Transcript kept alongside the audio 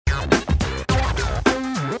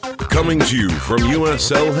Coming to you from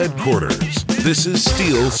USL headquarters, this is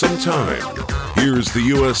Steele Some Time. Here's the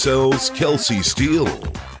USL's Kelsi Steele.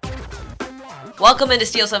 Welcome into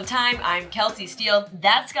Steele Some Time. I'm Kelsi Steele.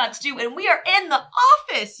 That's Scott Stewart, and we are in the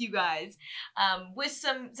office, you guys, with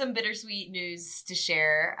some bittersweet news to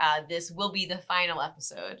share. This will be the final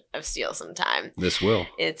episode of Steele Some Time. This will.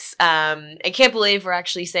 It's I can't believe we're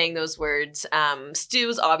actually saying those words.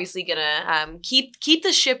 Stu's obviously gonna keep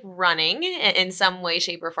the ship running in some way,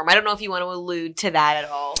 shape, or form. I don't know if you want to allude to that at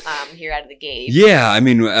all here out of the gate. Yeah, I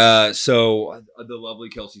mean, so the lovely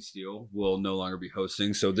Kelsi Steele will no longer be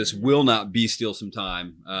hosting, so this will not be Steele Some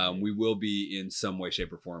Time. We will be in some way,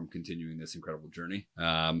 shape, or form continuing this incredible journey.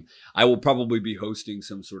 I will probably be hosting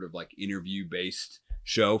some sort of like interview based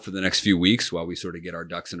show for the next few weeks while we sort of get our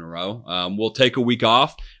ducks in a row. We'll take a week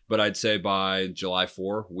off, but I'd say by July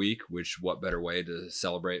 4 week, which what better way to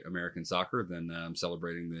celebrate American soccer than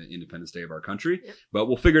celebrating the Independence Day of our country. Yep. But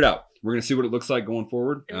we'll figure it out. We're going to see what it looks like going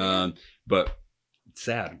forward. But it's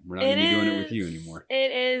sad. We're not going to be doing it with you anymore.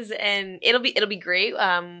 It is, and it'll be great.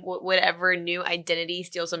 Whatever new identity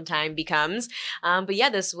Steele Some Time becomes. But yeah,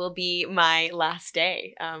 this will be my last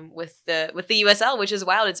day with the USL, which is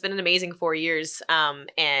wild. It's been an amazing 4 years.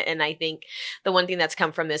 And I think the one thing that's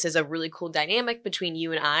come from this is a really cool dynamic between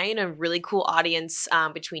you and I, and a really cool audience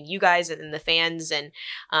between you guys and the fans. And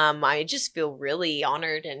I just feel really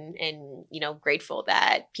honored and grateful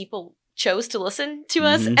that people chose to listen to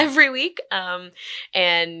us every week,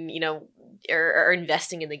 and are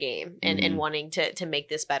investing in the game and wanting to make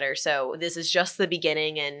this better. So this is just the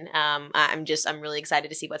beginning, and I'm really excited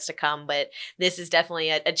to see what's to come. But this is definitely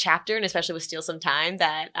a chapter, and especially with Steele Some Time,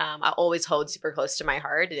 that I always hold super close to my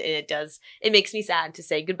heart. And it makes me sad to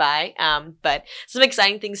say goodbye. But some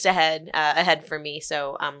exciting things ahead for me.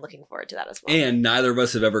 So I'm looking forward to that as well. And neither of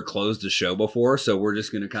us have ever closed a show before, so we're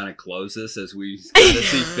just going to kind of close this as we kind of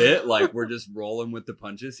see fit. Like we're just rolling with the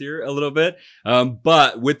punches here a little bit.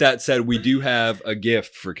 But with that said, we do have a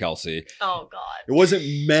gift for Kelsi. Oh God. It wasn't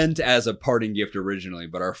meant as a parting gift originally,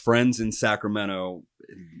 but our friends in Sacramento,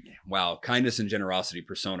 wow, kindness and generosity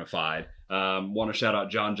personified. Want to shout out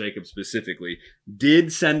John Jacobs specifically,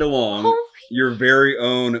 did send along your very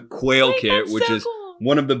own quail kit, which is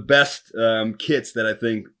one of the best kits that I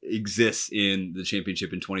think exists in the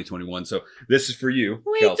championship in 2021. So this is for you,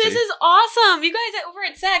 Kelsi. This is awesome. You guys over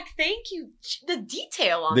at SAC, thank you. The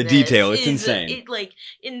detail on the this detail, it's insane.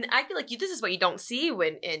 I feel like this is what you don't see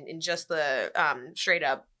when in just the straight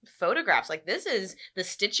up photographs. Like this is the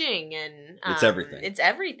stitching and it's everything. It's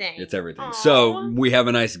everything. It's everything. So we have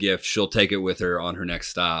a nice gift. She'll take it with her on her next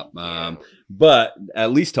stop. But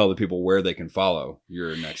at least tell the people where they can follow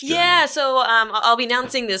your next journey. Yeah, so I'll be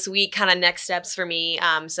announcing this week kind of next steps for me.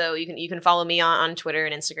 So you can follow me on Twitter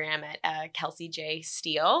and Instagram at Kelsi J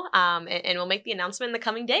Steele. And we'll make the announcement in the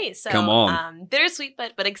coming days. So come on. Bittersweet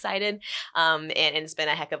but excited. And it's been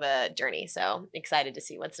a heck of a journey. So excited to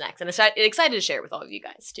see what's next. And excited to share it with all of you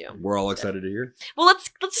guys too. We're all excited to hear. Well, let's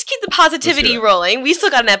just keep the positivity rolling. We still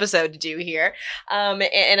got an episode to do here.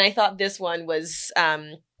 And I thought this one was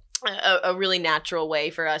a really natural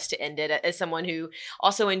way for us to end it. As someone who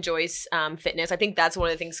also enjoys fitness, I think that's one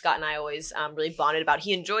of the things Scott and I always really bonded about.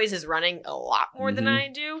 He enjoys his running a lot more than I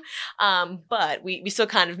do, but we still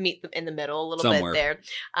kind of meet in the middle a little bit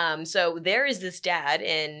there. So there is this dad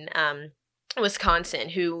in Wisconsin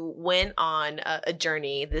who went on a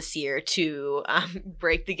journey this year to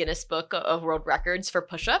break the Guinness Book of World Records for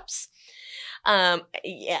push-ups.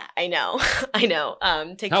 Yeah, I know.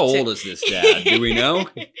 How old is this dad? Do we know?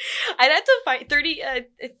 I'd have to find 30. I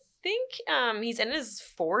think he's in his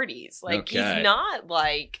 40s. Like he's not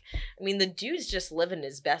like. I mean, the dude's just living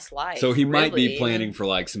his best life. So he might be planning for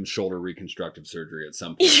like some shoulder reconstructive surgery at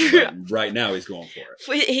some point. But right now, he's going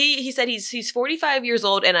for it. He said he's 45 years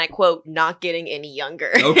old, and I quote, "not getting any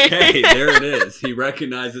younger." Okay, there it is. He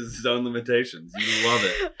recognizes his own limitations. You love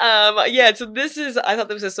it. Yeah. So I thought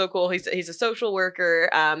this was so cool. He's a social worker,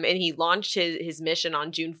 and he launched his mission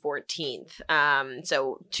on June 14th.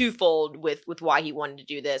 So twofold with why he wanted to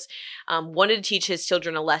do this. Wanted to teach his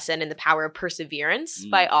children a lesson in the power of perseverance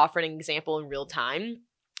by offering an example in real time.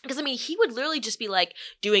 Because, I mean, he would literally just be, like,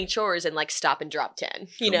 doing chores and, like, stop and drop 10,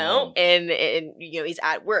 you know? And, he's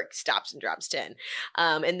at work, stops and drops 10.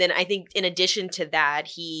 And then I think in addition to that,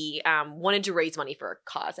 he wanted to raise money for a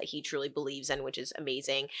cause that he truly believes in, which is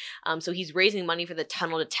amazing. So he's raising money for the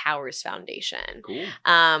Tunnel to Towers Foundation,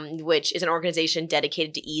 which is an organization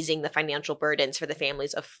dedicated to easing the financial burdens for the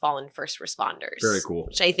families of fallen first responders. Very cool.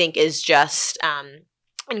 Which I think is just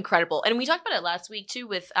incredible. And we talked about it last week too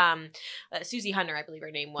with Susie Hunter, I believe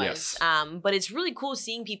her name was. Yes. But it's really cool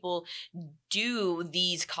seeing people do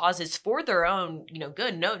these causes for their own,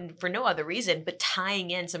 good, for no other reason, but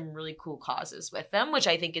tying in some really cool causes with them, which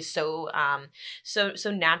I think is so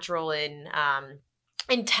natural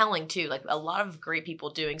and telling too. Like a lot of great people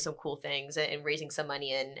doing some cool things and raising some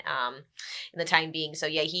money in the time being. So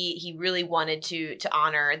yeah, he really wanted to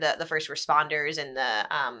honor the first responders and the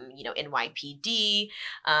NYPD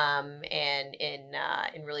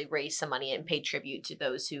and really raise some money and pay tribute to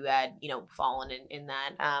those who had fallen in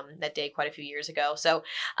that day quite a few years ago. So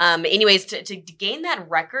anyways, to gain that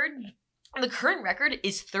record. The current record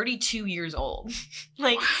is 32 years old.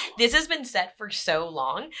 Like, wow. This has been set for so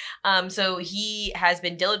long. So he has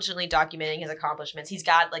been diligently documenting his accomplishments. He's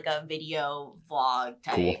got like a video vlog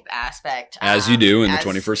type aspect. As you do in the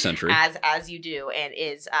 21st century. As you do, and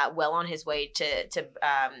is well on his way to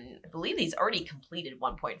I believe he's already completed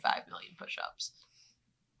 1.5 million push-ups.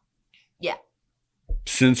 Yeah.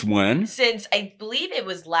 Since when? Since I believe it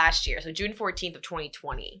was last year. So June 14th of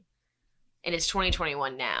 2020. And it's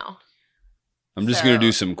 2021 now. I'm just going to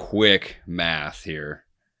do some quick math here,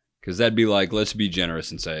 because that'd be like, let's be generous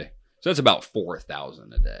and say, so that's about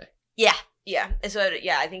 4,000 a day. Yeah. So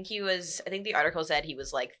yeah, I think the article said he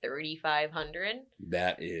was like 3,500.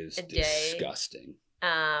 That is disgusting.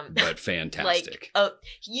 But fantastic.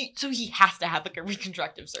 So he has to have like a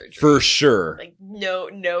reconstructive surgery. For sure. Like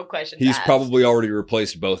no questions He's asked. probably already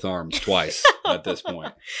replaced both arms twice at this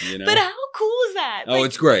point. But how cool is that? Oh,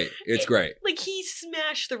 it's great. It's great. Like he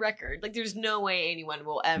smashed the record. Like there's no way anyone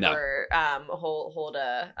will ever hold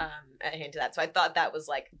a hand to that. So I thought that was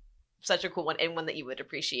like such a cool one, and one that you would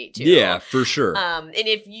appreciate too. Yeah, for sure. And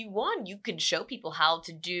if you want, you could show people how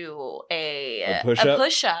to do a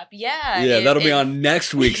push-up. Yeah, that'll be on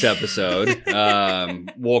next week's episode.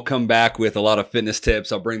 We'll come back with a lot of fitness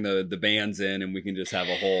tips. I'll bring the bands in, and we can just have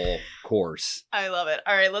a whole course. I love it.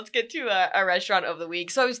 All right, let's get to a restaurant of the week.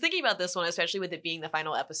 So I was thinking about this one, especially with it being the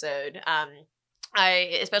final episode.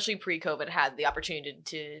 I, especially pre-COVID, had the opportunity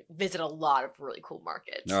to visit a lot of really cool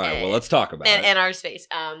markets. All right, well, let's talk about it. In our space.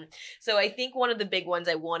 So I think one of the big ones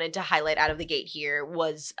I wanted to highlight out of the gate here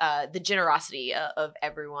was the generosity of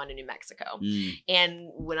everyone in New Mexico. And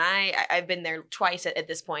when I've been there twice at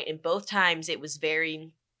this point, and both times it was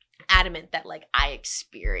very adamant that like I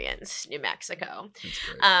experienced New Mexico.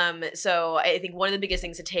 So I think one of the biggest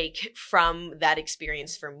things to take from that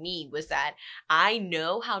experience for me was that I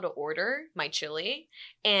know how to order my chili,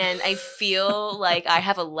 and I feel like I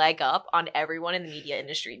have a leg up on everyone in the media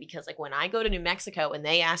industry, because like when I go to New Mexico and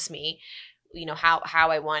they ask me, how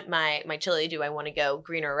I want my chili, do I want to go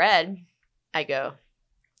green or red? I go,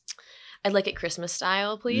 I'd like it Christmas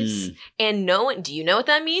style, please. And do you know what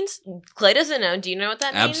that means? Clay doesn't know. Do you know what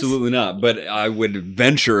that means? Absolutely not. But I would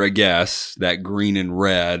venture a guess that green and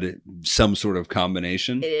red, some sort of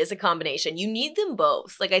combination. It is a combination. You need them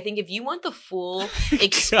both. Like, I think if you want the full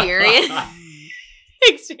experience,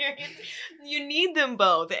 you need them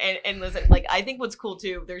both. And listen, like, I think what's cool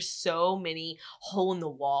too, there's so many hole in the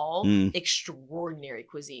wall extraordinary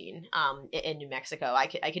cuisine in New Mexico. I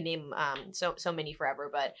could name so many forever,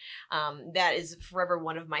 but that is forever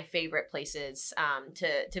one of my favorite places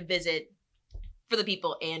to visit, for the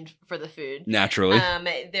people and for the food. Naturally.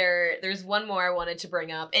 There's one more I wanted to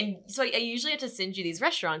bring up. And so I usually have to send you these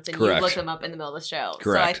restaurants, and Correct. You look them up in the middle of the show.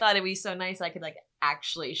 Correct. So I thought it'd be so nice I could like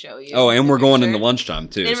actually show you. Oh, and we're going into lunchtime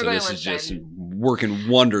too. And so this is just working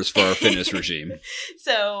wonders for our fitness regime.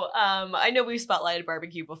 So I know we've spotlighted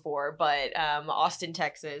barbecue before, but Austin,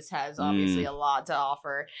 Texas has obviously a lot to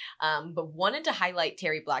offer. But wanted to highlight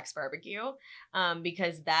Terry Black's barbecue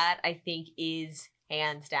because that I think is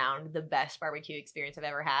hands down the best barbecue experience I've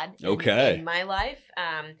ever had in my life.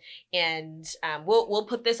 And we'll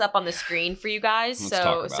put this up on the screen for you guys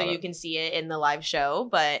so you can see it in the live show.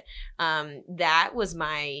 But that was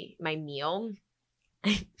my meal.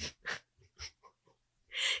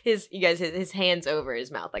 His hands over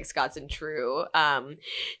his mouth like Scott's and True.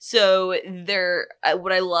 So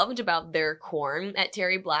what I loved about their corn at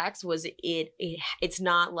Terry Black's was it's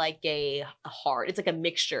not like a hard, it's like a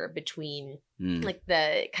mixture between like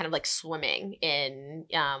the kind of like swimming in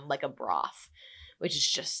like a broth, which is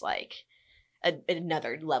just like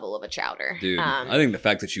another level of a chowder. Dude, I think the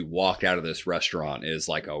fact that you walked out of this restaurant is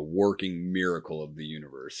like a working miracle of the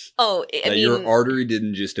universe. Oh, I mean, your artery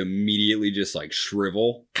didn't just immediately just like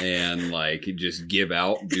shrivel and like just give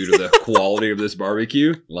out due to the quality of this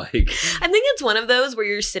barbecue. Like, I think it's one of those where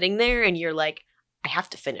you're sitting there and you're like, I have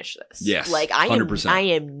to finish this. Yes, like 100%. I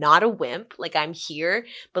am not a wimp. Like I'm here,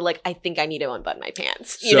 but like I think I need to unbutton my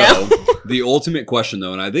pants. You So know, the ultimate question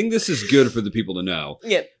though, and I think this is good for the people to know.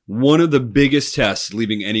 yeah. One of the biggest tests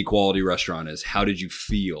leaving any quality restaurant is how did you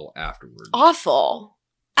feel afterward? Awful,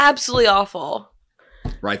 absolutely awful.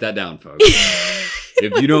 Write that down, folks.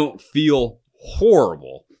 If you don't feel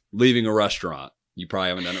horrible leaving a restaurant, you probably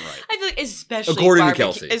haven't done it right. I feel like especially According to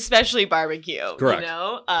barbecue, Kelsi. especially barbecue. Correct. You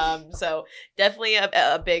know, so definitely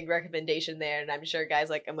a big recommendation there, and I'm sure guys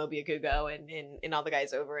like Amobi Akugo and all the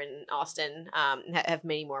guys over in Austin have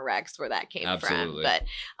many more recs where that came Absolutely. from.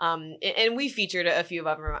 But and we featured a few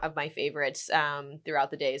of my favorites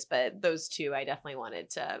throughout the days, but those two I definitely wanted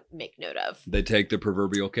to make note of. They take the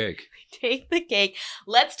proverbial cake. Take the cake.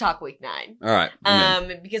 Let's talk week 9. All right.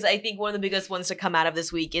 I'm in. Because I think one of the biggest ones to come out of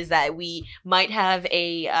this week is that we might have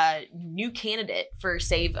a new candidate for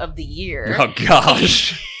save of the year. Oh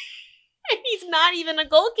gosh. And he's not even a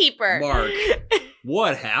goalkeeper. Mark,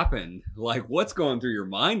 what happened? Like, what's going through your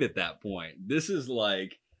mind at that point? This is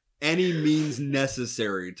like any means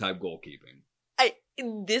necessary type goalkeeping.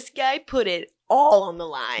 This guy put it all on the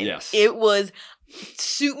line. Yes. It was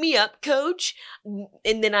suit me up, coach,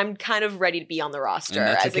 and then I'm kind of ready to be on the roster And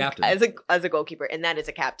that's a captain. as a goalkeeper, and that is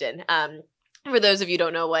a captain. For those of you who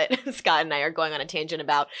don't know what Scott and I are going on a tangent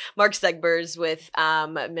about, Mark Segbers with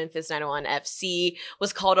Memphis 901 FC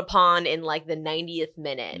was called upon in like the 90th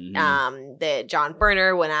minute. Mhm. That John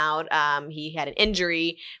Berner went out. He had an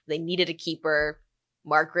injury. They needed a keeper.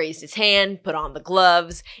 Mark raised his hand, put on the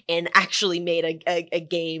gloves, and actually made a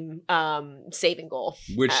game saving goal.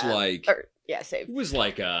 Which save. it was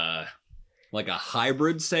like a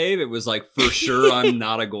hybrid save. It was like, for sure I'm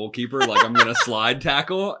not a goalkeeper. Like, I'm gonna slide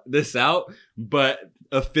tackle this out, but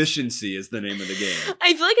efficiency is the name of the game.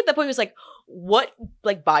 I feel like at that point it was like, what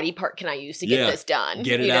like body part can I use to get this done?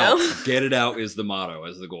 Get it you out. know? Get it out is the motto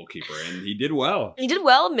as the goalkeeper, and he did well. He did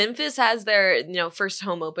well. Memphis has their first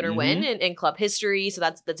home opener Mhm. win in club history, so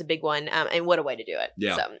that's a big one. And what a way to do it.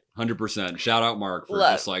 Yeah, So, 100%. Shout out Mark for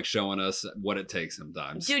Look. just like showing us what it takes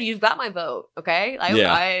sometimes. dude, you've got my vote. Okay,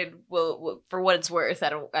 I will for what it's worth. I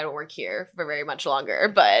don't work here for very much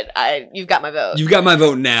longer, but you've got my vote. You've got my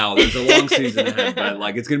vote now. There's a long season ahead, but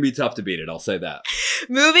like it's gonna be tough to beat it. I'll say that.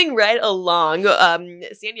 Moving right along,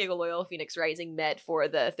 San Diego Loyal Phoenix Rising met for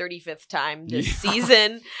the 35th time this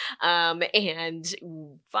season. And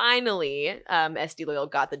finally, SD Loyal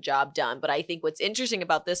got the job done. But I think what's interesting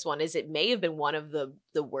about this one is it may have been one of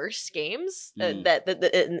the worst games that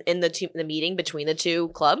in the meeting between the two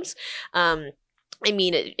clubs. I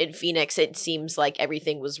mean, in Phoenix, it seems like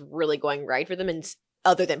everything was really going right for them, and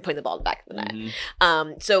other than putting the ball in the back of the net.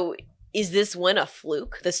 Mhm. So is this win a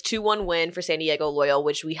fluke? This 2-1 win for San Diego Loyal,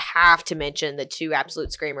 which we have to mention the two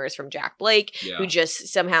absolute screamers from Jack Blake, Yeah. who just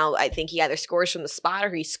somehow, I think he either scores from the spot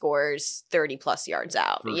or he scores 30 plus yards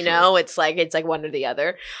out. For you sure. know, it's like one or the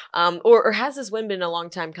other. Or has this win been a long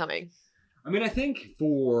time coming? I mean, I think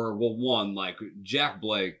one, like Jack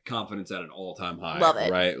Blake, confidence at an all-time high. Love it.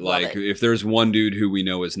 Right? Love Like, it. if there's one dude who we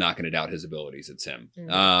know is not going to doubt his abilities, it's him.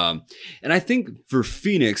 Mhm. And I think for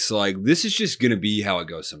Phoenix, like, this is just going to be how it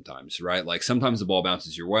goes sometimes, right? Like, sometimes the ball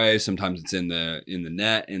bounces your way, sometimes it's in the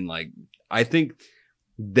net, and like, I think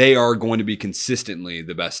they are going to be consistently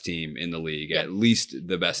the best team in the league, Yep. at least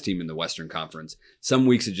the best team in the Western Conference. Some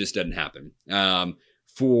weeks it just doesn't happen.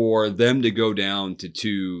 For them to go down to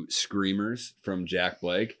two screamers from Jack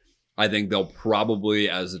Blake, I think they'll probably,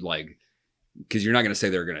 as like, because you're not going to say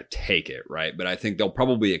they're going to take it, right? But I think they'll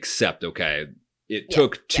probably accept, okay, it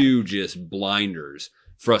took two just blinders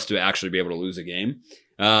for us to actually be able to lose a game.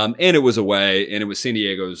 And it was away, and it was San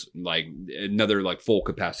Diego's like another like full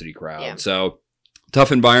capacity crowd. Yeah. So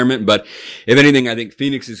tough environment, but if anything, I think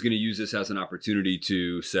Phoenix is going to use this as an opportunity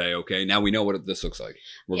to say, okay, now we know what this looks like.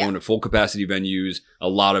 We're going to full capacity venues, a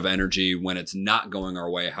lot of energy. When it's not going our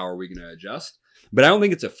way, how are we going to adjust? But I don't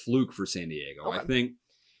think it's a fluke for San Diego. Okay. I think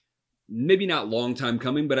maybe not long time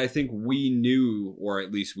coming, but I think we knew, or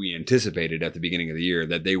at least we anticipated at the beginning of the year,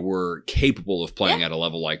 that they were capable of playing at a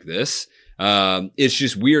level like this. It's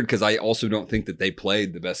just weird because I also don't think that they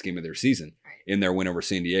played the best game of their season in their win over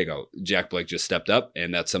San Diego. Jack Blake just stepped up,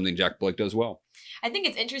 and that's something Jack Blake does well. I think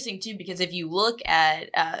it's interesting, too, because if you look at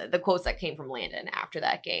the quotes that came from Landon after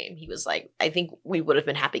that game, he was like, I think we would have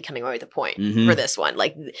been happy coming away with a point for this one.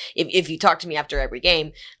 Like, if you talk to me after every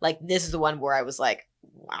game, like, this is the one where I was like,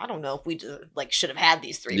 I don't know if we just, like should have had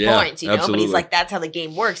these 3 points, you know, absolutely. But he's like, that's how the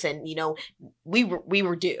game works. And, you know, we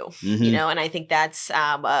were due, you know, and I think that's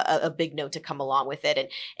a big note to come along with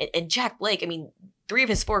it. And Jack Blake, I mean, 3 of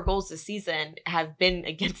his 4 goals this season have been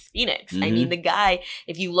against Phoenix. I mean, the guy,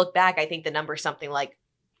 if you look back, I think the number is something like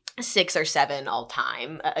 6 or 7 all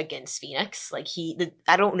time against Phoenix. Like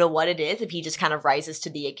I don't know what it is, if he just kind of rises to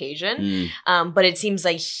the occasion. But it seems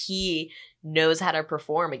like he knows how to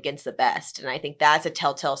perform against the best. And I think that's a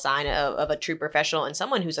telltale sign of a true professional and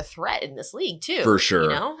someone who's a threat in this league too. For sure. You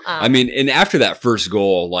know? I mean, and after that first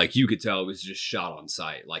goal, like you could tell it was just shot on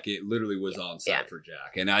sight. Like it literally was on sight for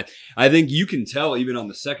Jack. And I think you can tell even on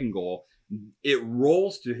the second goal, it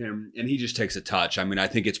rolls to him and he just takes a touch. I mean, I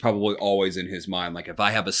think it's probably always in his mind. Like if I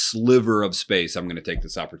have a sliver of space, I'm going to take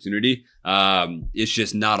this opportunity. It's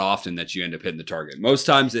just not often that you end up hitting the target. Most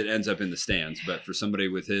times it ends up in the stands, but for somebody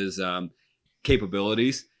with his,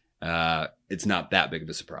 capabilities, it's not that big of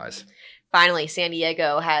a surprise. Finally, San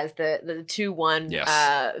Diego has the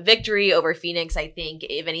 2-1 victory over Phoenix. I think,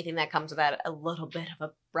 if anything, that comes with that a little bit of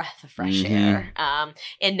a breath of fresh air.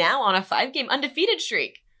 And now on a 5-game undefeated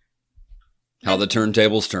streak. How the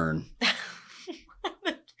turntables turn.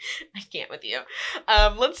 I can't with you.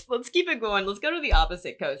 Let's keep it going. Let's go to the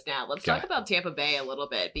opposite coast now. Let's talk about Tampa Bay a little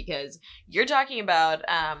bit, because you're talking about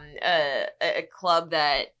a club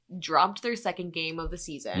that dropped their second game of the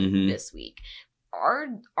season this week.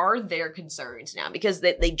 Are there concerns now? Because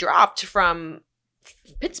they dropped from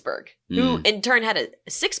Pittsburgh, who in turn had a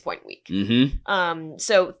 6-point week.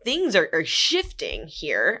 So things are shifting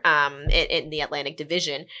here in the Atlantic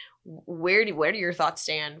Division. Where do your thoughts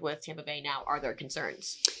stand with Tampa Bay now? Are there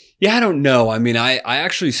concerns? Yeah, I don't know. I mean, I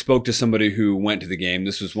actually spoke to somebody who went to the game.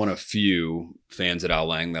 This was one of few fans at Al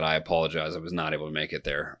Lang that I apologize. I was not able to make it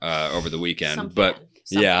there over the weekend.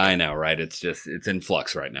 I know, right? It's in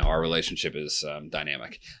flux right now. Our relationship is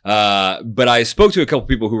dynamic. But I spoke to a couple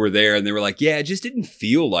people who were there, and they were like, yeah, it just didn't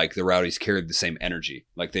feel like the Rowdies carried the same energy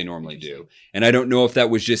like they normally do. And I don't know if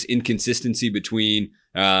that was just inconsistency between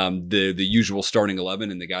the usual starting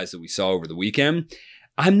 11 and the guys that we saw over the weekend.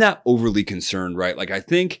 I'm not overly concerned, right? Like, I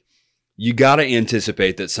think you got to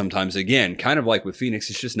anticipate that sometimes, again, kind of like with Phoenix,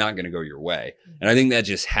 it's just not going to go your way. And I think that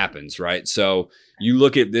just happens, right? So you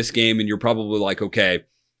look at this game and you're probably like, okay,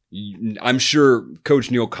 I'm sure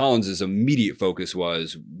Coach Neil Collins' immediate focus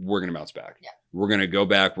was, we're going to bounce back. Yeah. We're going to go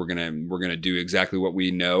back. We're going to do exactly what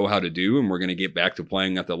we know how to do, and we're going to get back to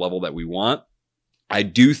playing at the level that we want. I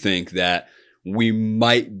do think that we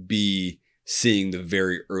might be seeing the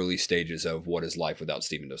very early stages of what is life without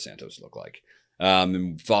Steven Dos Santos look like.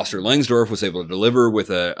 And Foster Langsdorff was able to deliver with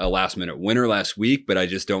a last-minute winner last week, but I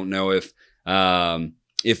just don't know if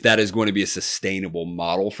that is going to be a sustainable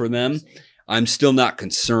model for them. I'm still not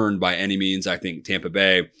concerned by any means. I think Tampa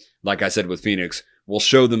Bay, like I said with Phoenix, will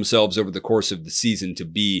show themselves over the course of the season to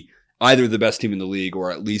be either the best team in the league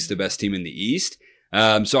or at least the best team in the East.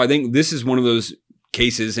 So I think this is one of those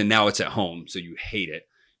cases, and now it's at home, so you hate it.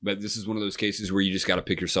 But this is one of those cases where you just got to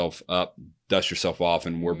pick yourself up, dust yourself off,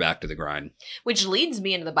 and we're back to the grind. Which leads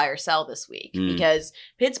me into the buy or sell this week, because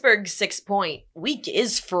Pittsburgh's 6-point week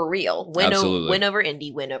is for real. Win over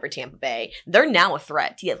Indy, win over Tampa Bay. They're now a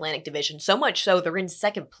threat to the Atlantic Division, so much so they're in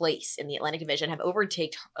second place in the Atlantic Division, have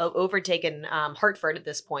overtaken Hartford at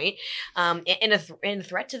this point, and a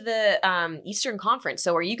threat to the Eastern Conference.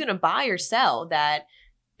 So are you going to buy or sell that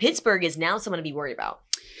Pittsburgh is now someone to be worried about?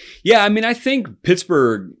 Yeah, I mean, I think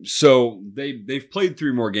Pittsburgh, so they've played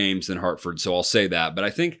 3 more games than Hartford, so I'll say that. But I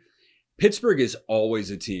think Pittsburgh is always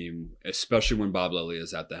a team, especially when Bob Lilly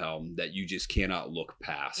is at the helm, that you just cannot look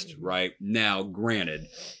past, right? Now, granted,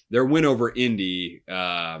 their win over Indy,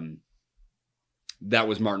 that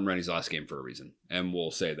was Martin Rennie's last game for a reason, and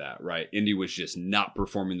we'll say that, right? Indy was just not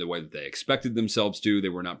performing the way that they expected themselves to. They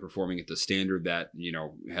were not performing at the standard that,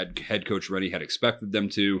 head coach Rennie had expected them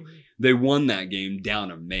to. They won that game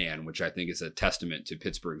down a man, which I think is a testament to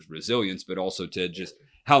Pittsburgh's resilience, but also to just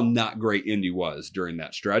how not great Indy was during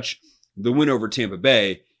that stretch. The win over Tampa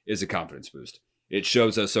Bay is a confidence boost. It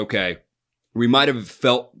shows us, okay, we might have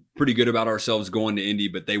felt pretty good about ourselves going to Indy,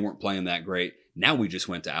 but they weren't playing that great. Now we just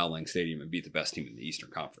went to Al Lang Stadium and beat the best team in the Eastern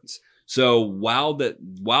Conference. So while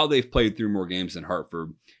they've played through more games than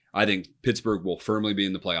Hartford, I think Pittsburgh will firmly be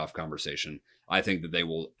in the playoff conversation. I think that they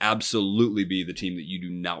will absolutely be the team that you do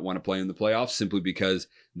not want to play in the playoffs, simply because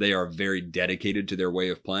they are very dedicated to their way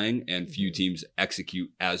of playing, and few teams execute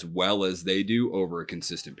as well as they do over a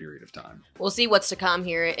consistent period of time. We'll see what's to come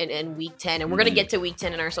here in Week 10, and we're going to get to Week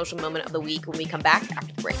 10 in our social moment of the week when we come back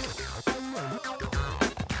after the break.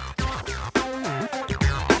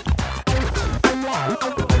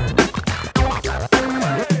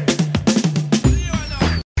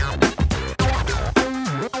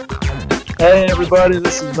 Hey everybody,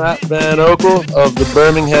 this is Matt Van Okel of the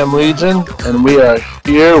Birmingham Legion, and we are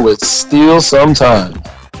here with Steele Some Time.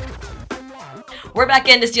 We're back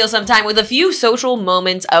into Steele Some Time with a few social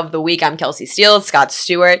moments of the week. I'm Kelsi Steele, Scott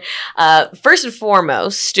Stewart. First and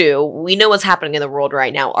foremost, Stu, we know what's happening in the world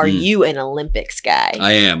right now. Are you an Olympics guy?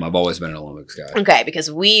 I am. I've always been an Olympics guy. Okay, because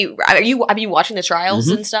have you watching the trials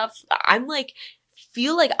and stuff? I'm like,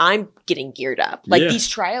 feel like I'm getting geared up. Like these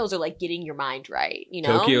trials are like getting your mind right, you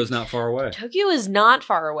know? Tokyo's not far away. Tokyo is not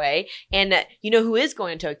far away. And you know who is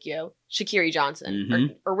going to Tokyo? Sha'Carri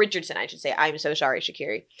Johnson. Or Richardson, I should say. I'm so sorry,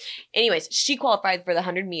 Sha'Carri. Anyways, she qualified for the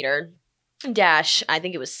 100-meter dash, I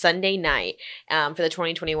think it was Sunday night, for the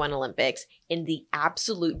 2021 Olympics in the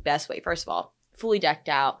absolute best way. First of all, fully decked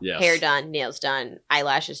out, hair done, nails done,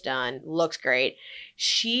 eyelashes done, looks great.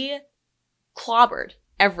 She clobbered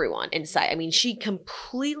everyone in sight. I mean, she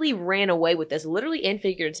completely ran away with this, literally and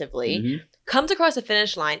figuratively, comes across the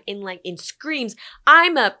finish line and screams,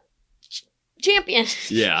 I'm a champion.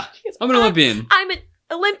 Yeah. I'm an Olympian. I'm an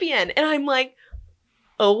Olympian. And I'm like,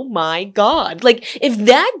 oh my God. Like, if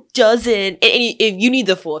that doesn't, and if you need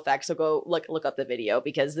the full effect, so go look up the video,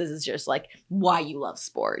 because this is just like why you love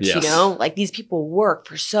sports, you know? Like, these people work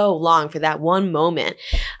for so long for that one moment.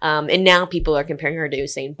 And now people are comparing her to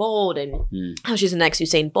Usain Bolt and how she's the next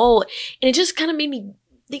Usain Bolt. And it just kind of made me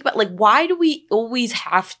think about, like, why do we always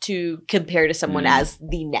have to compare to someone as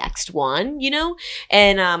the next one, you know?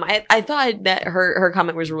 And I thought that her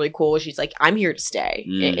comment was really cool. She's like, I'm here to stay.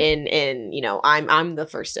 And you know, I'm the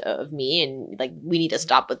first of me, and like, we need to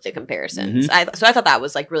stop with the comparisons. So I thought that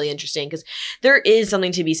was like really interesting, because there is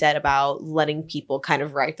something to be said about letting people kind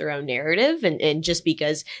of write their own narrative, and just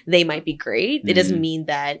because they might be great, it doesn't mean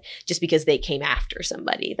that just because they came after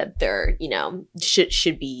somebody that they're, you know,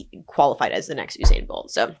 should be qualified as the next Usain Bolt.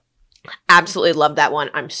 So absolutely love that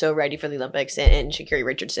one. I'm so ready for the Olympics, and Sha'Carri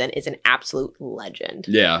Richardson is an absolute legend.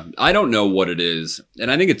 Yeah, I don't know what it is,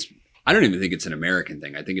 and I don't even think it's an American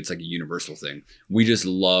thing. I think it's like a universal thing. We just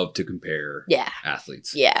love to compare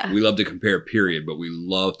athletes. Yeah, we love to compare, period, but we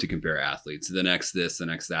love to compare athletes. The next this, the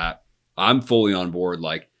next that. I'm fully on board.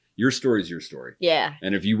 Like, your story is your story. Yeah.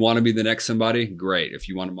 And if you want to be the next somebody, great. If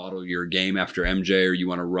you want to model your game after MJ, or you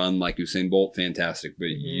want to run like Usain Bolt, fantastic. But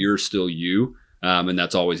you're still you. And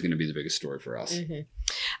that's always going to be the biggest story for us.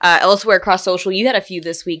 Elsewhere across social, you had a few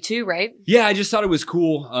this week too, right? Yeah, I just thought it was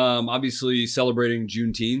cool. Obviously, celebrating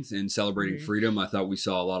Juneteenth and celebrating freedom. I thought we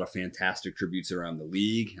saw a lot of fantastic tributes around the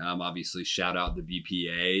league. Obviously, shout out the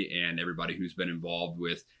VPA and everybody who's been involved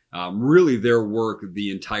with really their work the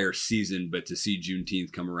entire season. But to see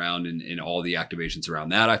Juneteenth come around and all the activations around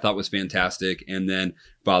that, I thought was fantastic. And then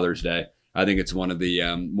Father's Day. I think it's one of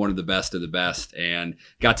the best of the best, and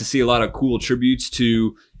got to see a lot of cool tributes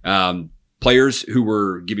to players who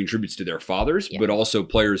were giving tributes to their fathers, but also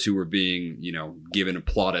players who were being, you know, given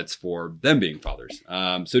plaudits for them being fathers.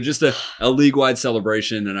 So just a league-wide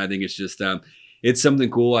celebration, and I think it's just it's something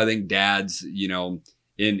cool. I think dads, you know,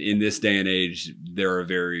 in this day and age, there are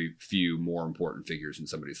very few more important figures in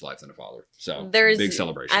somebody's life than a father. So big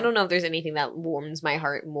celebration. I don't know if there's anything that warms my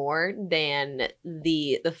heart more than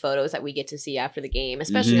the photos that we get to see after the game,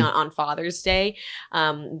 especially on Father's Day,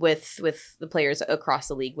 with the players across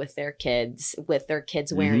the league with their kids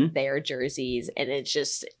wearing their jerseys. And it's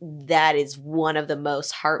just, that is one of the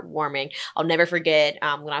most heartwarming. I'll never forget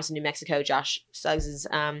when I was in New Mexico, Josh Suggs'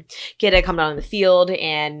 kid had come down on the field,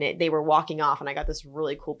 and they were walking off, and I got this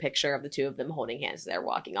really cool picture of the two of them holding hands as they're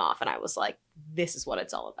walking off, and I was like, this is what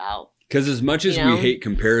it's all about. Because as much as we hate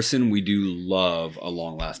comparison, we do love a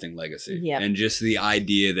long-lasting legacy. And just the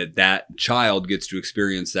idea that that child gets to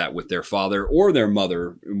experience that with their father or their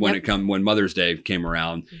mother when Mother's Day came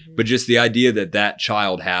around. But just the idea that that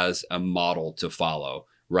child has a model to follow.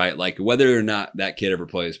 Right? Like, whether or not that kid ever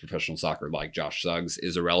plays professional soccer like Josh Suggs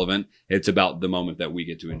is irrelevant. It's about the moment that we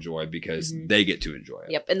get to enjoy, because they get to enjoy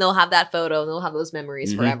it. Yep. And they'll have that photo, and they'll have those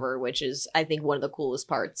memories forever, which is, I think, one of the coolest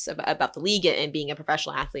parts about the league and being a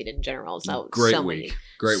professional athlete in general. So Great week.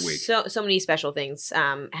 So many special things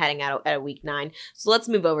heading out at week 9. So let's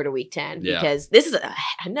move over to week 10, because this is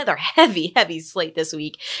another heavy slate this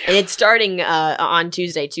week. And it's starting on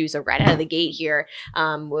Tuesday too. So right out of the gate here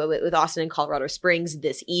with Austin and Colorado Springs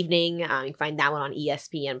this evening. You can find that one on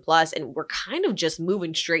ESPN Plus, and we're kind of just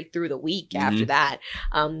moving straight through the week after that.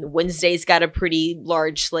 Wednesday's got a pretty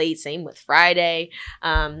large slate, same with Friday.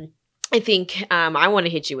 I think I want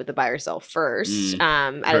to hit you with the buy or sell first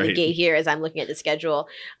out of the gate here as I'm looking at the schedule,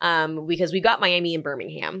 because we got Miami and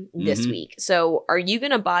Birmingham this week. So are you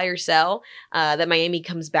going to buy or sell that Miami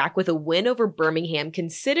comes back with a win over Birmingham,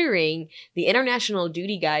 considering the international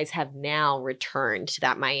duty guys have now returned to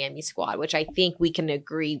that Miami squad, which I think we can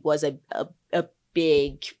agree was a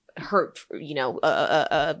big hurt,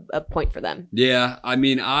 a point for them. Yeah, I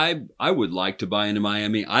mean, I would like to buy into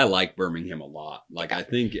Miami. I like Birmingham a lot. Like, I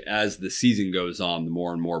think as the season goes on, the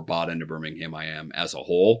more and more bought into Birmingham I am as a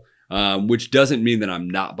whole. Which doesn't mean that I'm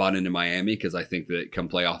not bought into Miami, because I think that come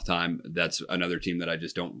playoff time, that's another team that I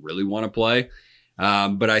just don't really want to play.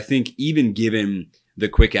 But I think even given the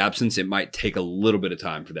quick absence, it might take a little bit of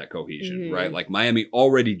time for that cohesion, right? Like, Miami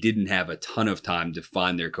already didn't have a ton of time to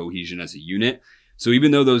find their cohesion as a unit. So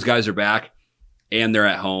even though those guys are back and they're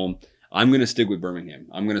at home, I'm going to stick with Birmingham.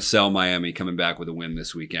 I'm going to sell Miami coming back with a win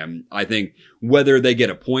this weekend. I think whether they get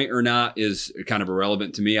a point or not is kind of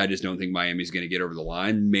irrelevant to me. I just don't think Miami's going to get over the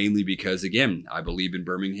line, mainly because, again, I believe in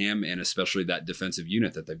Birmingham and especially that defensive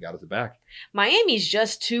unit that they've got at the back. Miami's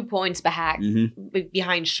just 2 points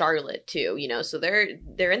behind Charlotte too, so they're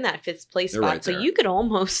in that 5th place spot. Right, so you could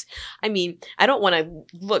almost, I don't want to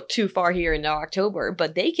look too far here into October,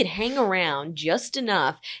 but they could hang around just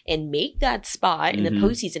enough and make that spot in the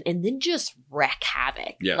postseason and then just wreak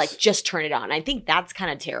havoc. Yes. Like, just turn it on. I think that's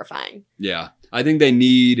kind of terrifying. Yeah.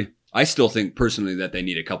 I still think personally that they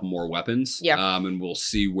need a couple more weapons. Yeah. And we'll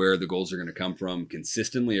see where the goals are going to come from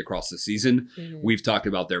consistently across the season. We've talked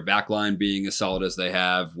about their backline being as solid as they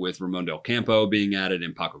have, with Ramon Del Campo being added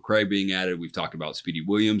and Paco Craig being added. We've talked about Speedy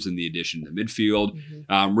Williams and the addition to midfield.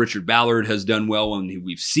 Richard Ballard has done well when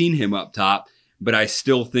we've seen him up top, but I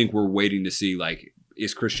still think we're waiting to see, like,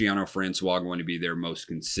 is Cristiano Francois going to be their most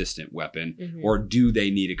consistent weapon, or do they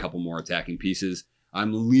need a couple more attacking pieces?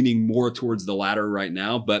 I'm leaning more towards the latter right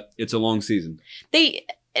now, but it's a long season.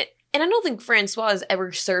 And I don't think Francois has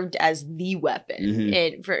ever served as the weapon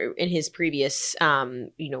in his previous,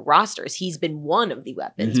 rosters. He's been one of the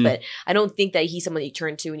weapons, but I don't think that he's someone you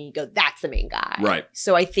turn to and you go, that's the main guy. Right.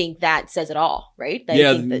 So I think that says it all, right?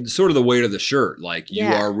 Sort of the weight of the shirt. Like, you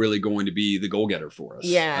are really going to be the goal getter for us.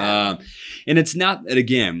 Yeah. And it's not that,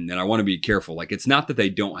 again, and I want to be careful, like, it's not that they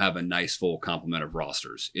don't have a nice full complement of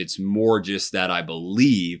rosters. It's more just that I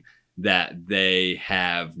believe that they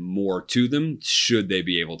have more to them should they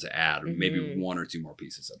be able to add maybe 1 or 2 more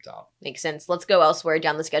pieces up top. Makes sense. Let's go elsewhere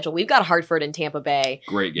down the schedule. We've got Hartford and Tampa Bay.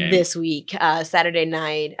 Great game this week, Saturday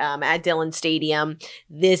night at Dillon Stadium.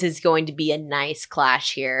 This is going to be a nice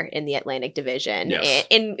clash here in the Atlantic Division. Yes.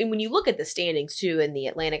 And when you look at the standings too in the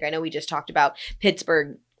Atlantic, I know we just talked about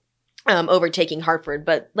Pittsburgh overtaking Hartford,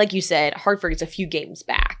 but like you said, Hartford is a few games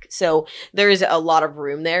back, so there's a lot of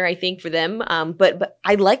room there, I think, for them. But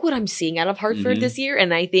I like what I'm seeing out of Hartford this year,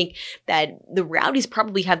 and I think that the Rowdies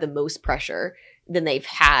probably have the most pressure than they've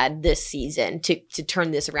had this season to turn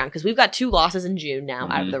this around, because we've got 2 losses in June now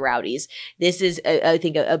out of the Rowdies. This is, I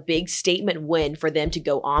think, a big statement win for them to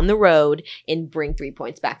go on the road and bring 3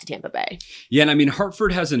 points back to Tampa Bay. Yeah, and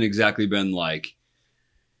Hartford hasn't exactly been like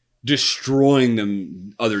destroying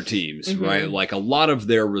them other teams, right? Like, a lot of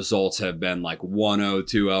their results have been like 1-0,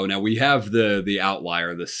 2-0. Now we have the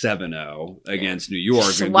outlier, the 7-0 against New York,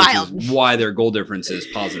 which is why their goal difference is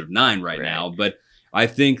 +9 right now. But I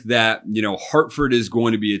think that, Hartford is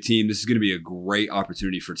going to be a team. This is going to be a great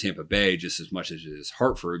opportunity for Tampa Bay just as much as it is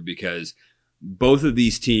Hartford, because both of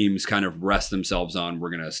these teams kind of rest themselves on,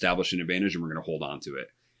 we're going to establish an advantage and we're going to hold on to it.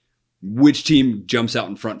 Which team jumps out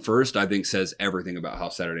in front first, I think, says everything about how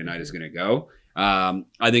Saturday night is going to go.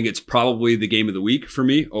 I think it's probably the game of the week for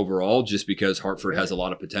me overall, just because Hartford has a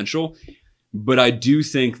lot of potential. But I do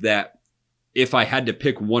think that if I had to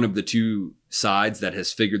pick one of the 2 sides that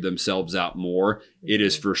has figured themselves out more, it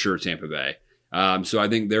is for sure Tampa Bay. So I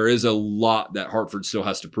think there is a lot that Hartford still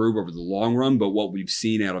has to prove over the long run. But what we've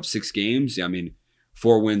seen out of 6 games,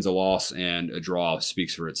 4 wins, a loss, and a draw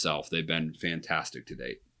speaks for itself. They've been fantastic to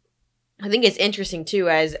date. I think it's interesting too,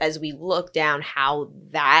 as we look down how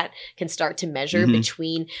that can start to measure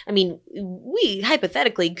between, we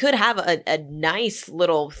hypothetically could have a nice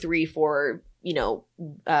little 3-4,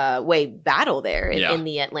 way battle there in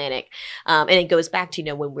the Atlantic. And it goes back to,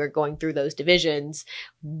 when we're going through those divisions,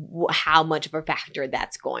 how much of a factor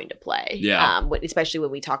that's going to play. Yeah. Especially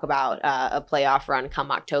when we talk about a playoff run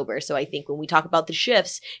come October. So I think when we talk about the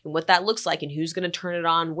shifts and what that looks like and who's going to turn it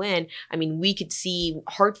on when, we could see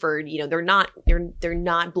Hartford, they're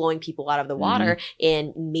not blowing people out of the water,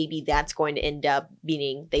 and maybe that's going to end up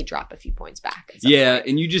meaning they drop a few points back. Yeah. Point.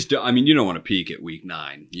 And you just, you don't want to peak at week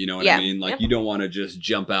 9. You know what I mean? Like, you don't want to just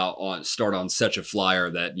start on such a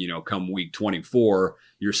flyer that, come week 24,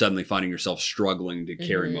 you're suddenly finding yourself struggling to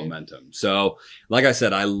carry momentum. So, like I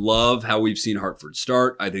said, I love how we've seen Hartford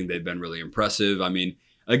start. I think they've been really impressive.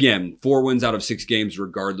 Again, 4 wins out of 6 games,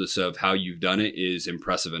 regardless of how you've done it, is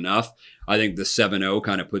impressive enough. I think the 7-0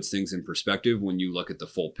 kind of puts things in perspective when you look at the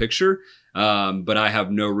full picture. But I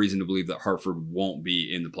have no reason to believe that Hartford won't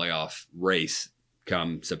be in the playoff race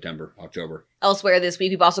come September, October. Elsewhere this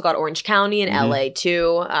week, we've also got Orange County and LA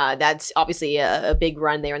too. That's obviously a big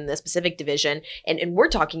run there in the Pacific Division. And we're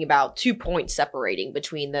talking about 2 points separating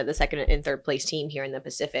between the second and third place team here in the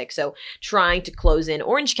Pacific. So trying to close in.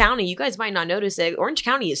 Orange County, you guys might not notice it, Orange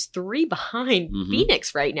County is 3 behind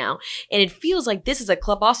Phoenix right now. And it feels like this is a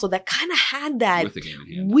club also that kind of had that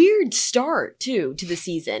weird start too to the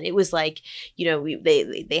season. It was like, you know,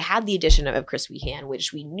 they had the addition of Chris Wehan,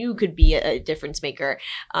 which we knew could be a difference maker.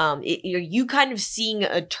 You kind of seeing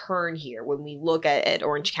a turn here when we look at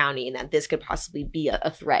Orange County, and that this could possibly be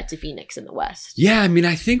a threat to Phoenix in the West. Yeah, I mean,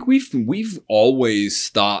 I think we've always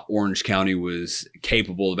thought Orange County was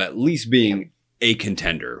capable of at least being a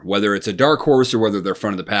contender, whether it's a dark horse or whether they're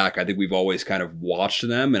front of the pack. I think we've always kind of watched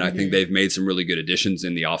them, and I think they've made some really good additions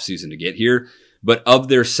in the offseason to get here. But of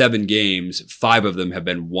their 7 games, 5 of them have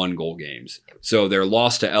been 1-goal games. So their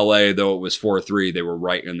loss to LA, though it was 4-3, they were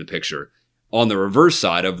right in the picture. On the reverse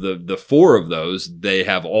side of the 4 of those, they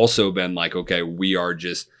have also been like, okay, we are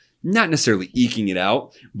just not necessarily eking it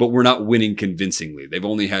out, but we're not winning convincingly. They've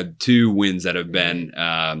only had 2 wins that have been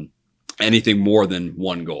anything more than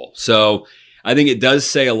 1 goal. So I think it does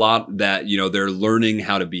say a lot that, you know, they're learning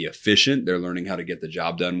how to be efficient. They're learning how to get the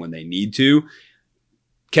job done when they need to.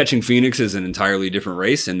 Catching Phoenix is an entirely different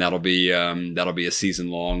race, and that'll be a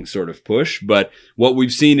season-long sort of push. But what we've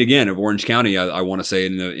seen again of Orange County, I want to say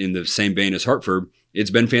in the same vein as Hartford, it's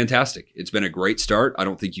been fantastic. It's been a great start. I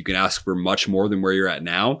don't think you can ask for much more than where you're at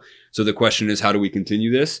now. So the question is, how do we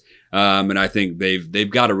continue this? And I think they've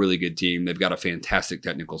got a really good team. They've got a fantastic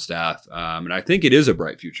technical staff. And I think it is a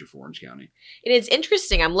bright future for Orange County. And it's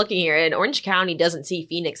interesting. I'm looking here, and Orange County doesn't see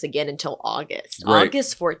Phoenix again until August, right.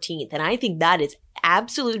 August 14th. And I think that is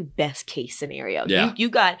absolute best case scenario. Yeah. You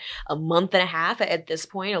got a month and a half at this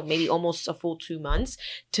point, or maybe almost a full 2 months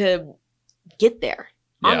to get there,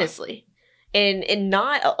 honestly. And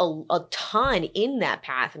not a ton in that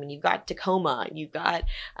path. I mean, you've got Tacoma, you've got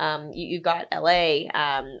LA.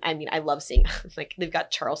 I mean, I love seeing like they've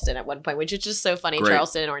got Charleston at one point, which is just so funny. Great.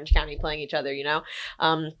 Charleston and Orange County playing each other, you know.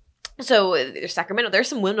 So Sacramento, there's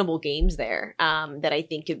some winnable games there that I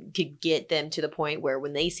think could get them to the point where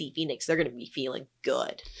when they see Phoenix, they're going to be feeling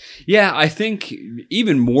good. Yeah, I think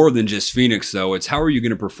even more than just Phoenix, though, it's how are you going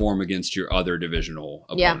to perform against your other divisional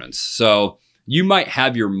opponents? So you might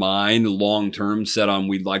have your mind long-term set on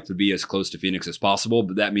we'd like to be as close to Phoenix as possible,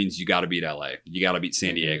 but that means you got to beat LA. You got to beat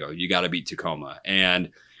San Diego. You got to beat Tacoma.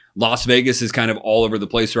 And Las Vegas is kind of all over the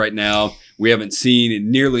place right now. We haven't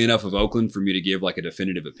seen nearly enough of Oakland for me to give like a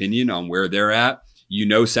definitive opinion on where they're at. You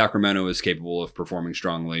know Sacramento is capable of performing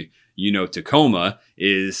strongly. You know Tacoma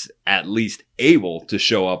is at least able to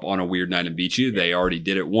show up on a weird night and beat you. They already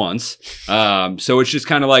did it once. So it's just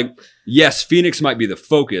kind of like, yes, Phoenix might be the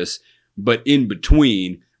focus, but in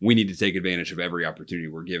between, we need to take advantage of every opportunity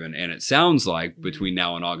we're given. And it sounds like between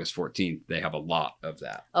now and August 14th, they have a lot of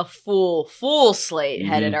that. A full slate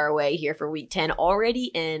headed our way here for week 10, already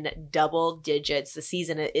in double digits. The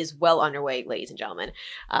season is well underway, ladies and gentlemen.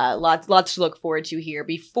 Lots to look forward to here.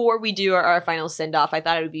 Before we do our final send-off, I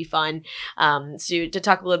thought it would be fun to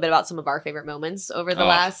talk a little bit about some of our favorite moments over the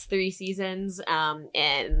last 3 seasons.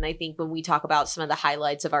 And I think when we talk about some of the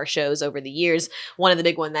highlights of our shows over the years, one of the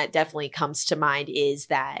big one that definitely comes to mind is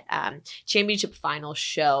that championship final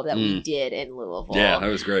show that we did in Louisville. Yeah, that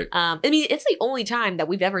was great. I mean, it's the only time that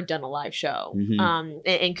we've ever done a live show.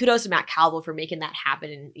 And kudos to Matt Calvo for making that happen.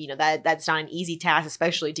 And, you know, that's not an easy task,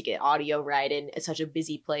 especially to get audio right in such a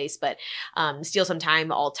busy place. But Steele Some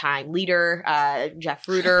Time, all-time leader. Jeff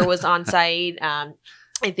Ruder was on site.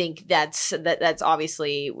 I think that's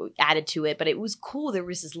obviously added to it, but it was cool. There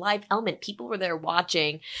was this live element. People were there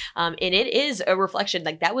watching, and it is a reflection.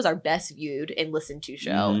 Like that was our best viewed and listened to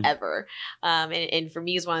show ever. And for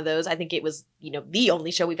me, it's one of those. I think it was, you know, the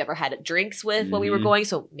only show we've ever had drinks with when we were going.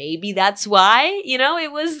 So maybe that's why, you know,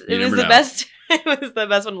 it was the best. It was the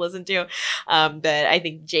best one to listen to. But I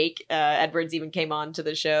think Jake Edwards even came on to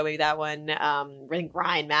the show. Maybe that one. I think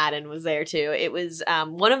Ryan Madden was there too. It was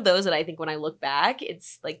one of those that I think when I look back,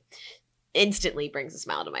 it's like instantly brings a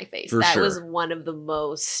smile to my face. That was one of the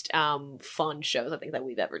most fun shows I think that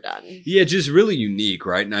we've ever done. Yeah, just really unique,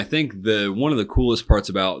 right? And I think one of the coolest parts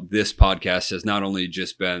about this podcast has not only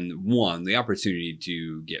just been one, the opportunity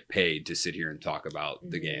to get paid to sit here and talk about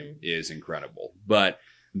the game is incredible, but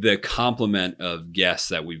the complement of guests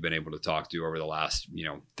that we've been able to talk to over the last,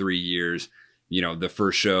 3 years. The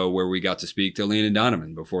first show where we got to speak to Landon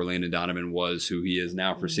Donovan before Landon Donovan was who he is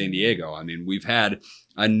now for San Diego. I mean, we've had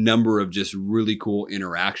a number of just really cool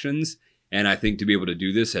interactions. And I think to be able to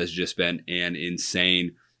do this has just been an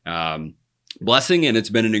insane blessing. And it's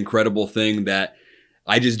been an incredible thing that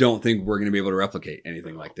I just don't think we're going to be able to replicate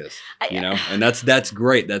anything like this, you know? And that's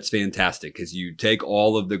great. That's fantastic because you take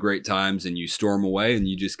all of the great times and you store them away and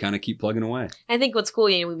you just kind of keep plugging away. I think what's cool,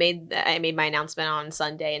 you know, I made my announcement on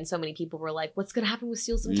Sunday and so many people were like, what's going to happen with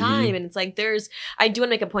Steele Some Time? And it's like, I do want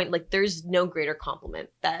to make a point, like there's no greater compliment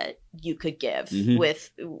that you could give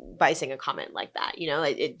by saying a comment like that. You know,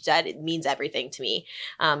 it means everything to me.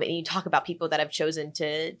 And you talk about people that have chosen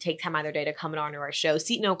to take time out of their day to come on to our show.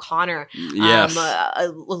 Seton O'Connor, yes. A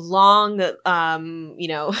long, you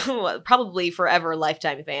know, probably forever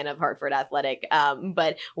lifetime fan of Hartford Athletic,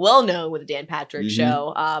 but well known with the Dan Patrick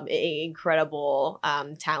Show. Incredible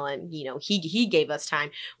talent. You know, he gave us time.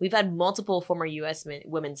 We've had multiple former U.S.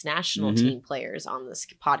 women's national team players on this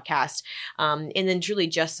podcast, and then truly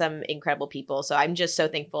just some incredible people. So I'm just so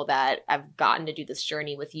thankful that I've gotten to do this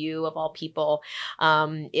journey with you, of all people.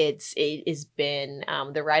 It has been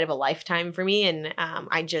the ride of a lifetime for me, and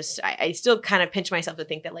I still kind of pinch myself to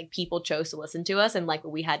think that like people chose to listen to us and like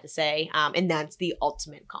what we had to say, and that's the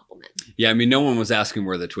ultimate compliment. Yeah, I mean, no one was asking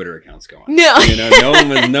where the Twitter account's going. No, you know,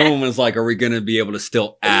 no one was like, "Are we going to be able to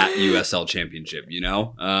still at USL Championship?" You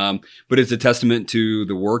know, but it's a testament to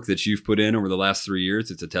the work that you've put in over the last 3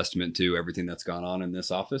 years. It's a testament to everything that's gone on in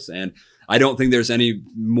this office, and I don't think there's any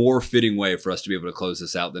more fitting way for us to be able to close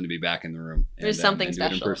this out than to be back in the room. There's something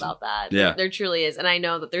special about that. Yeah, there truly is, and I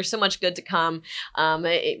know that there's so much good to come.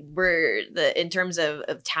 In terms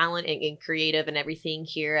of talent and creative and everything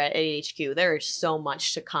here at AHQ, there is so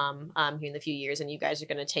much to come here in the few years, and you guys are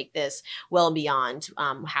going to take this well and beyond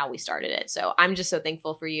how we started it. So I'm just so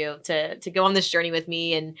thankful for you to go on this journey with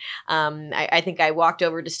me. And I think I walked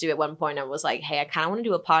over to Stu at one point and was like, "Hey, I kind of want to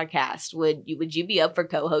do a podcast. Would you be up for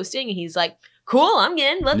co-hosting?" And he's like, "Cool, I'm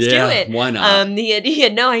in. Let's do it." Why not? He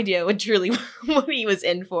had no idea what he was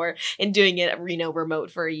in for, and doing it, you know,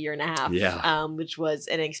 remote for a year and a half. Yeah. Which was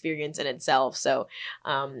an experience in itself. So,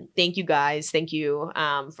 thank you guys. Thank you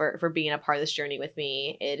for being a part of this journey with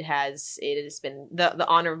me. It has been the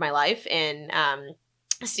honor of my life, and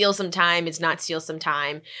Steele Some Time is not Steele Some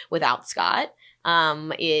Time without Scott.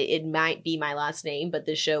 It might be my last name, but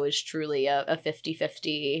the show is truly a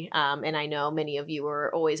 50-50. And I know many of you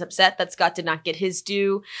were always upset that Scott did not get his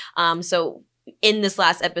due. So in this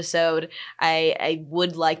last episode, I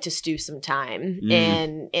would like to stew some time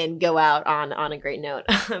and go out on a great note.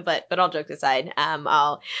 but all jokes aside, I'm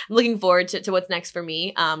looking forward to what's next for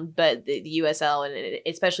me. But the USL and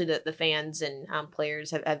especially the fans and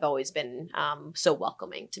players have always been so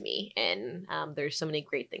welcoming to me, and there's so many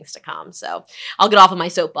great things to come. So I'll get off of my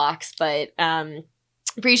soapbox, but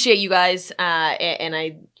appreciate you guys,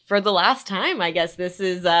 and for the last time, I guess this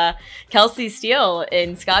is Kelsi Steele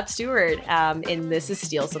and Scott Stewart, and this is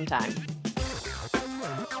Steele Some Time.